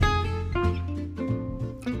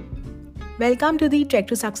Welcome to the Trek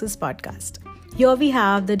to Success podcast. Here we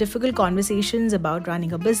have the difficult conversations about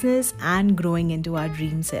running a business and growing into our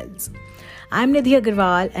dream selves. I'm Nidhi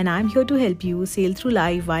Agarwal and I'm here to help you sail through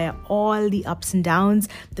life via all the ups and downs,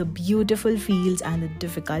 the beautiful fields and the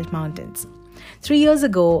difficult mountains. 3 years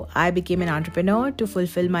ago, I became an entrepreneur to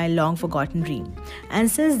fulfill my long-forgotten dream.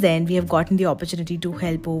 And since then, we have gotten the opportunity to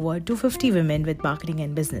help over 250 women with marketing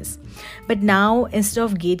and business. But now, instead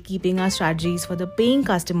of gatekeeping our strategies for the paying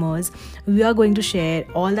customers, we are going to share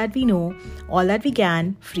all that we know, all that we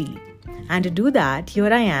can, freely. And to do that,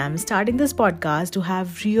 here I am starting this podcast to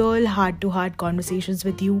have real heart-to-heart conversations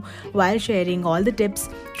with you while sharing all the tips,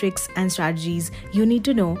 tricks, and strategies you need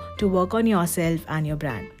to know to work on yourself and your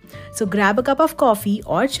brand. So grab a cup of coffee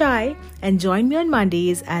or chai and join me on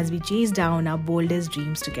Mondays as we chase down our boldest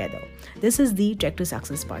dreams together. This is the Trek to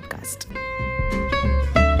Success podcast.